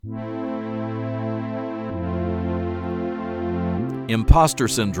Imposter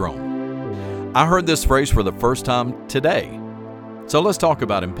Syndrome. I heard this phrase for the first time today. So let's talk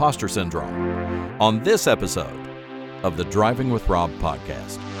about imposter syndrome on this episode of the Driving with Rob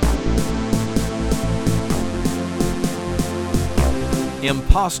podcast.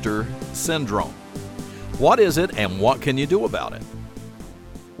 Imposter Syndrome. What is it and what can you do about it?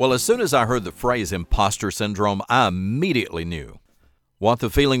 Well, as soon as I heard the phrase imposter syndrome, I immediately knew what the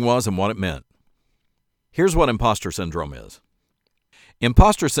feeling was and what it meant. Here's what imposter syndrome is.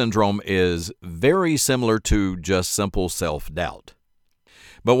 Imposter syndrome is very similar to just simple self-doubt.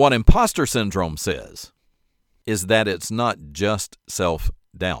 But what imposter syndrome says is that it's not just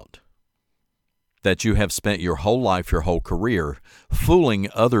self-doubt. That you have spent your whole life, your whole career, fooling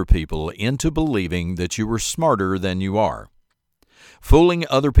other people into believing that you were smarter than you are. Fooling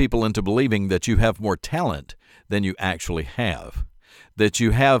other people into believing that you have more talent than you actually have. That you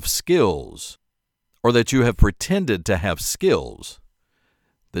have skills, or that you have pretended to have skills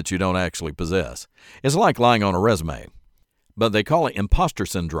that you don't actually possess. It's like lying on a resume, but they call it imposter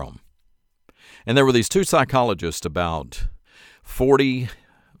syndrome. And there were these two psychologists about 40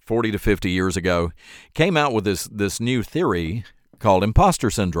 to 50 years ago, came out with this new theory called imposter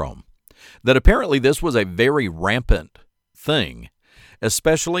syndrome, that apparently this was a very rampant thing,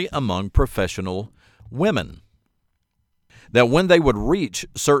 especially among professional women. That when they would reach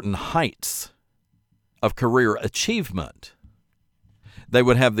certain heights of career achievement, they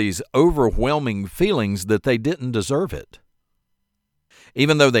would have these overwhelming feelings that they didn't deserve it.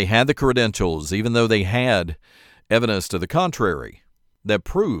 Even though they had the credentials, even though they had evidence to the contrary that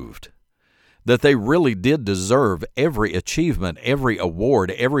proved that they really did deserve every achievement, every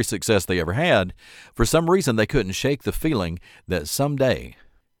award, every success they ever had, for some reason they couldn't shake the feeling that someday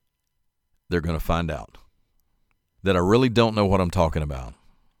they're going to find out that I really don't know what I'm talking about,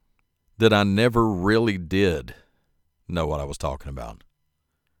 that I never really did know what I was talking about.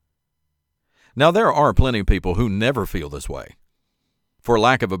 Now, there are plenty of people who never feel this way. For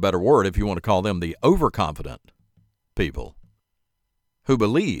lack of a better word, if you want to call them the overconfident people, who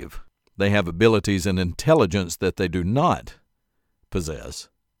believe they have abilities and intelligence that they do not possess.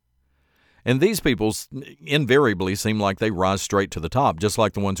 And these people invariably seem like they rise straight to the top, just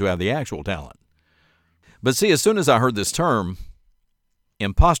like the ones who have the actual talent. But see, as soon as I heard this term,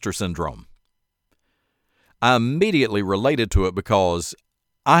 imposter syndrome, I immediately related to it because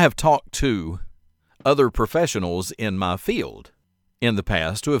I have talked to other professionals in my field in the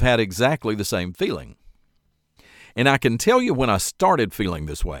past who have had exactly the same feeling. And I can tell you when I started feeling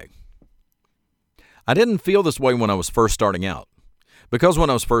this way. I didn't feel this way when I was first starting out. Because when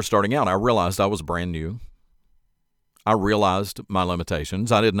I was first starting out, I realized I was brand new. I realized my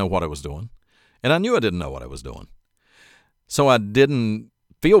limitations. I didn't know what I was doing. And I knew I didn't know what I was doing. So I didn't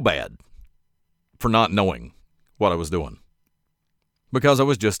feel bad for not knowing what I was doing, because I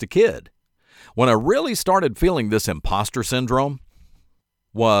was just a kid. When I really started feeling this imposter syndrome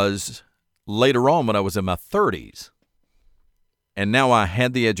was later on when I was in my 30s. And now I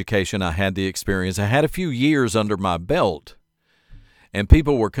had the education, I had the experience, I had a few years under my belt, and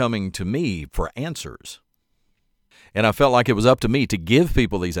people were coming to me for answers. And I felt like it was up to me to give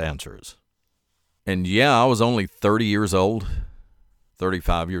people these answers. And yeah, I was only 30 years old,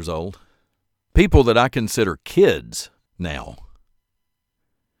 35 years old. People that I consider kids now.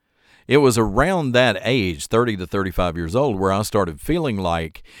 It was around that age, 30 to 35 years old, where I started feeling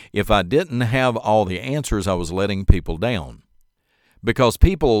like if I didn't have all the answers, I was letting people down. Because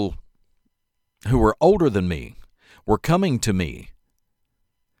people who were older than me were coming to me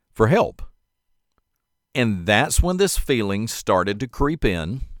for help. And that's when this feeling started to creep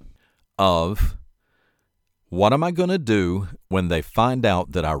in of, what am I going to do when they find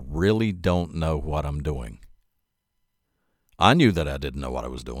out that I really don't know what I'm doing? I knew that I didn't know what I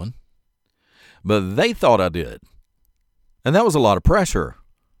was doing, but they thought I did. And that was a lot of pressure.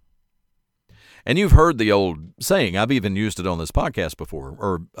 And you've heard the old saying, I've even used it on this podcast before,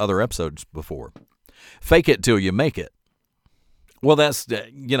 or other episodes before. Fake it till you make it. Well, that's,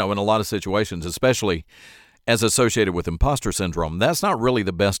 in a lot of situations, especially as associated with imposter syndrome, that's not really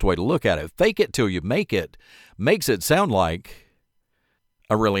the best way to look at it. Fake it till you make it makes it sound like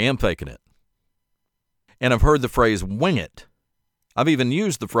I really am faking it. And I've heard the phrase wing it. I've even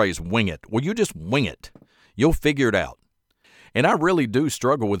used the phrase wing it. Well, you just wing it. You'll figure it out. And I really do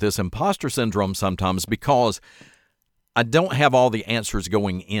struggle with this imposter syndrome sometimes because I don't have all the answers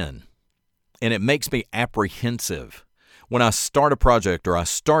going in. And it makes me apprehensive. When I start a project or I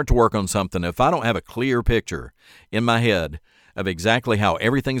start to work on something, if I don't have a clear picture in my head of exactly how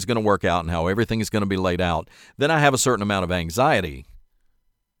everything's going to work out and how everything is going to be laid out, then I have a certain amount of anxiety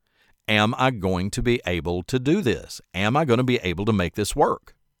Am I going to be able to do this? Am I going to be able to make this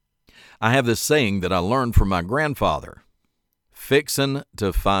work? I have this saying that I learned from my grandfather, fixin'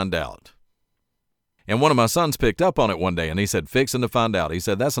 to find out. And one of my sons picked up on it one day, and he said, fixin' to find out. He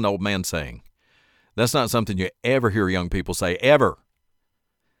said, that's an old man saying. That's not something you ever hear young people say, ever.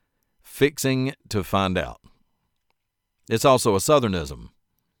 Fixing to find out. It's also a Southernism.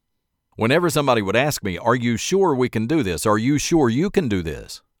 Whenever somebody would ask me, are you sure we can do this? Are you sure you can do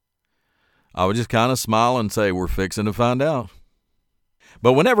this? I would just kind of smile and say, we're fixing to find out.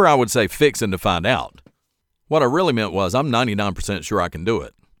 But whenever I would say fixing to find out, what I really meant was I'm 99% sure I can do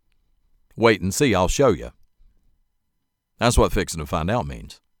it. Wait and see, I'll show you. That's what fixing to find out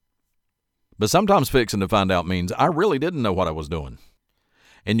means. But sometimes fixing to find out means I really didn't know what I was doing.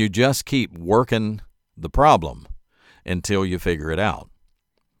 And you just keep working the problem until you figure it out.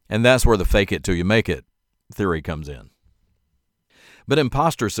 And that's where the fake it till you make it theory comes in. But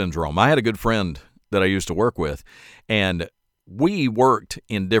imposter syndrome, I had a good friend that I used to work with, and we worked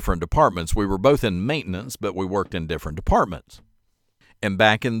in different departments. We were both in maintenance, but we worked in different departments. And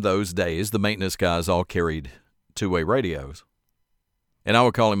back in those days, the maintenance guys all carried two-way radios. And I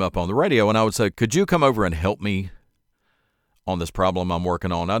would call him up on the radio, and I would say, could you come over and help me on this problem I'm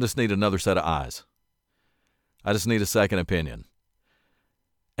working on? I just need another set of eyes. I just need a second opinion.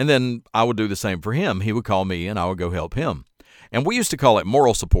 And then I would do the same for him. He would call me, and I would go help him. And we used to call it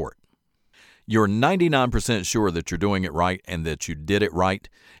moral support. You're 99% sure that you're doing it right and that you did it right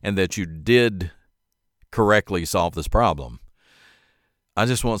and that you did correctly solve this problem. I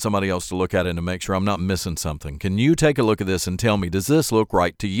just want somebody else to look at it and make sure I'm not missing something. Can you take a look at this and tell me, does this look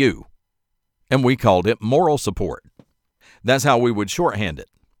right to you? And we called it moral support. That's how we would shorthand it.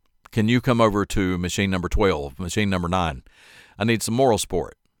 Can you come over to machine number 12, machine number 9? I need some moral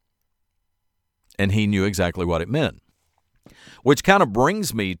support. And he knew exactly what it meant. Which kind of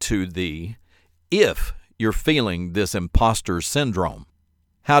brings me to if you're feeling this imposter syndrome,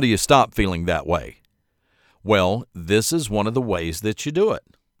 how do you stop feeling that way? Well, this is one of the ways that you do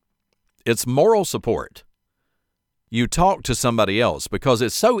it. It's moral support. You talk to somebody else because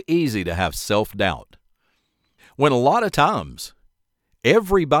it's so easy to have self-doubt. When a lot of times,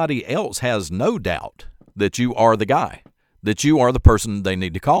 everybody else has no doubt that you are the guy, that you are the person they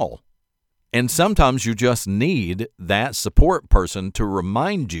need to call. And sometimes you just need that support person to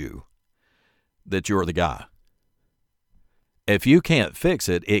remind you that you're the guy. If you can't fix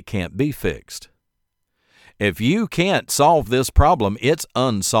it, it can't be fixed. If you can't solve this problem, it's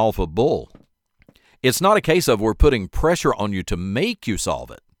unsolvable. It's not a case of we're putting pressure on you to make you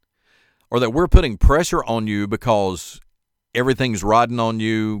solve it, or that we're putting pressure on you because everything's riding on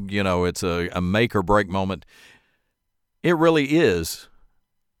you, it's a make or break moment. It really is.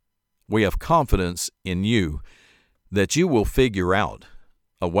 We have confidence in you that you will figure out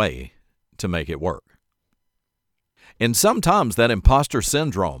a way to make it work. And sometimes that imposter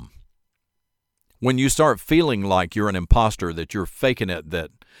syndrome, when you start feeling like you're an imposter, that you're faking it,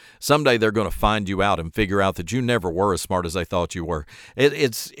 that someday they're going to find you out and figure out that you never were as smart as they thought you were.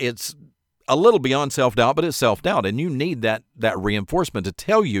 It's a little beyond self-doubt, but it's self-doubt. And you need that reinforcement to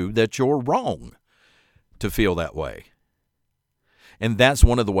tell you that you're wrong to feel that way. And that's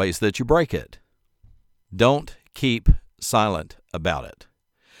one of the ways that you break it. Don't keep silent about it.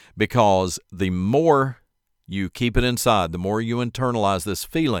 Because the more you keep it inside, the more you internalize this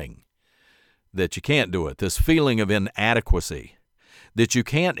feeling that you can't do it, this feeling of inadequacy that you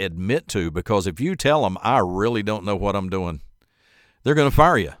can't admit to, because if you tell them, I really don't know what I'm doing, they're going to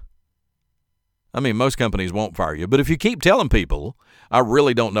fire you. I mean, most companies won't fire you, but if you keep telling people, I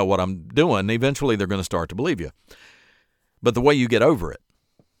really don't know what I'm doing, eventually they're going to start to believe you. But the way you get over it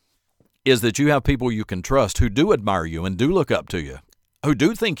is that you have people you can trust who do admire you and do look up to you, who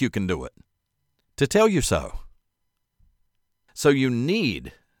do think you can do it, to tell you so. So you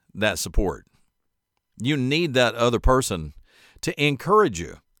need that support. You need that other person to encourage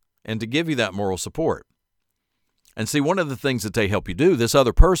you and to give you that moral support. And see, one of the things that they help you do, this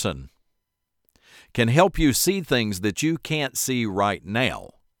other person can help you see things that you can't see right now.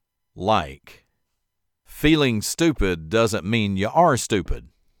 Like, feeling stupid doesn't mean you are stupid.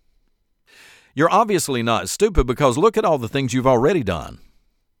 You're obviously not stupid because look at all the things you've already done.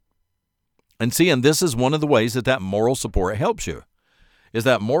 And see, and this is one of the ways that moral support helps you, is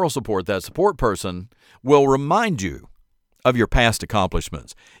that moral support, that support person will remind you of your past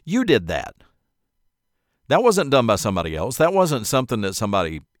accomplishments. You did that. That wasn't done by somebody else. That wasn't something that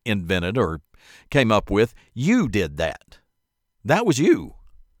somebody invented or came up with. You did that. That was you.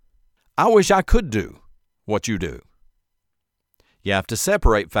 I wish I could do what you do. You have to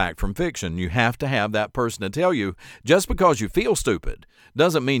separate fact from fiction. You have to have that person to tell you, just because you feel stupid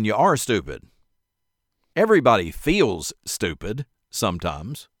doesn't mean you are stupid. Everybody feels stupid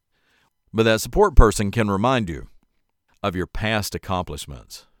sometimes, but that support person can remind you of your past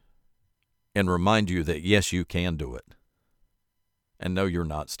accomplishments and remind you that, yes, you can do it. And no, you're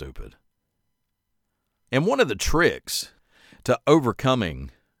not stupid. And one of the tricks to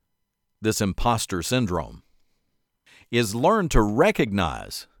overcoming this imposter syndrome is learn to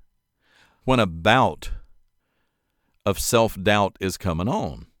recognize when a bout of self-doubt is coming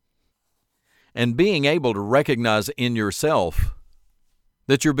on. And being able to recognize in yourself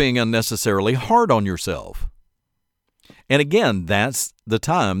that you're being unnecessarily hard on yourself. And again, that's the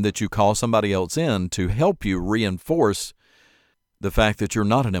time that you call somebody else in to help you reinforce the fact that you're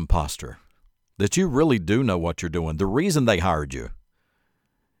not an imposter, that you really do know what you're doing. The reason they hired you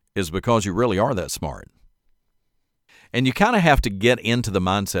is because you really are that smart. And you kind of have to get into the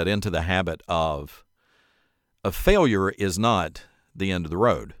mindset, into the habit of a failure is not the end of the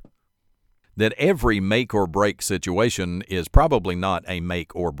road. That every make or break situation is probably not a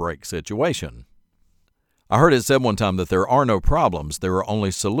make or break situation. I heard it said one time that there are no problems, there are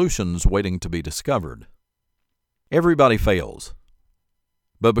only solutions waiting to be discovered. Everybody fails.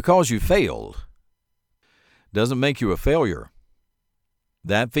 But because you failed doesn't make you a failure.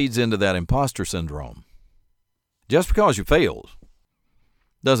 That feeds into that imposter syndrome. Just because you failed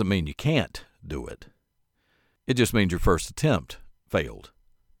doesn't mean you can't do it. It just means your first attempt failed.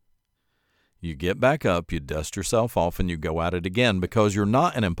 You get back up, you dust yourself off, and you go at it again because you're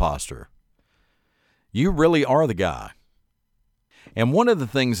not an imposter. You really are the guy. And one of the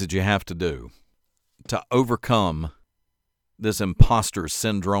things that you have to do to overcome this imposter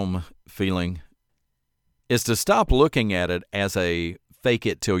syndrome feeling is to stop looking at it as a fake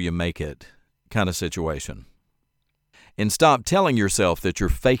it till you make it kind of situation. And stop telling yourself that you're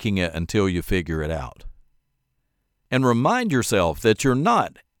faking it until you figure it out. And remind yourself that you're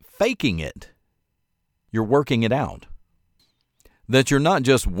not faking it. You're working it out. That you're not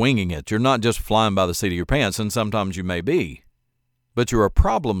just winging it. You're not just flying by the seat of your pants, and sometimes you may be. But you're a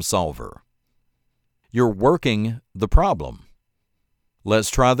problem solver. You're working the problem. Let's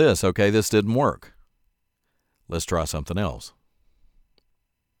try this. Okay, this didn't work. Let's try something else.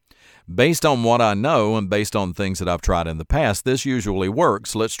 Based on what I know and based on things that I've tried in the past, this usually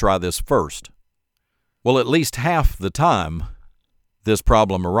works. Let's try this first. Well, at least half the time this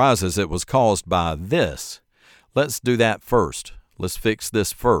problem arises, it was caused by this. Let's do that first. Let's fix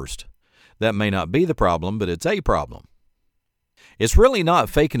this first. That may not be the problem, but it's a problem. It's really not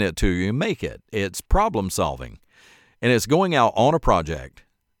faking it till you make it. It's problem solving. And it's going out on a project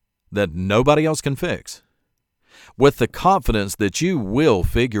that nobody else can fix with the confidence that you will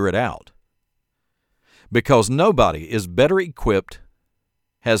figure it out. Because nobody is better equipped,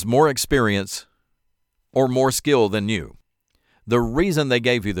 has more experience, or more skill than you. The reason they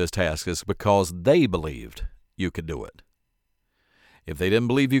gave you this task is because they believed you could do it. If they didn't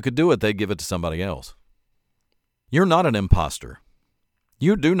believe you could do it, they'd give it to somebody else. You're not an imposter.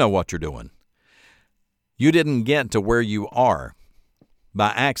 You do know what you're doing. You didn't get to where you are by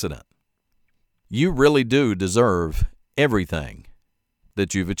accident. You really do deserve everything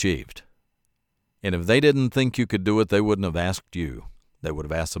that you've achieved. And if they didn't think you could do it, they wouldn't have asked you. They would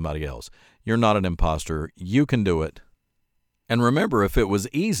have asked somebody else. You're not an imposter. You can do it. And remember, if it was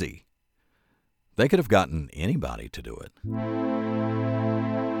easy, they could have gotten anybody to do it.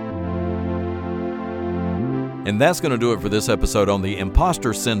 And that's going to do it for this episode on the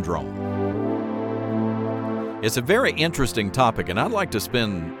imposter syndrome. It's a very interesting topic, and I'd like to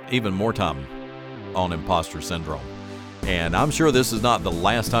spend even more time on imposter syndrome. And I'm sure this is not the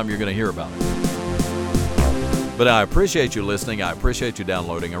last time you're going to hear about it. But I appreciate you listening. I appreciate you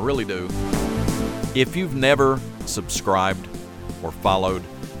downloading. I really do. If you've never subscribed or followed,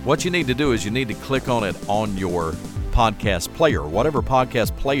 what you need to do is you need to click on it on your podcast player, whatever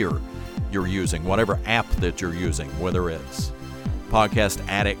podcast player you're using, whatever app that you're using, whether it's Podcast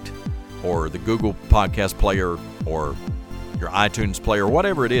Addict or the Google Podcast Player or your iTunes player,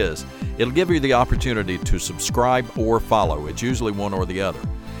 whatever it is, it'll give you the opportunity to subscribe or follow. It's usually one or the other.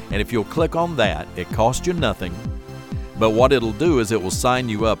 And if you'll click on that, it costs you nothing. But what it'll do is it will sign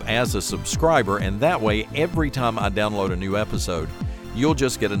you up as a subscriber, and that way, every time I download a new episode, you'll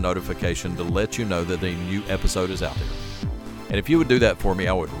just get a notification to let you know that a new episode is out there. And if you would do that for me,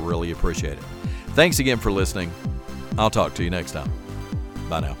 I would really appreciate it. Thanks again for listening. I'll talk to you next time.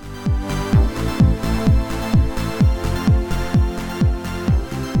 Bye now.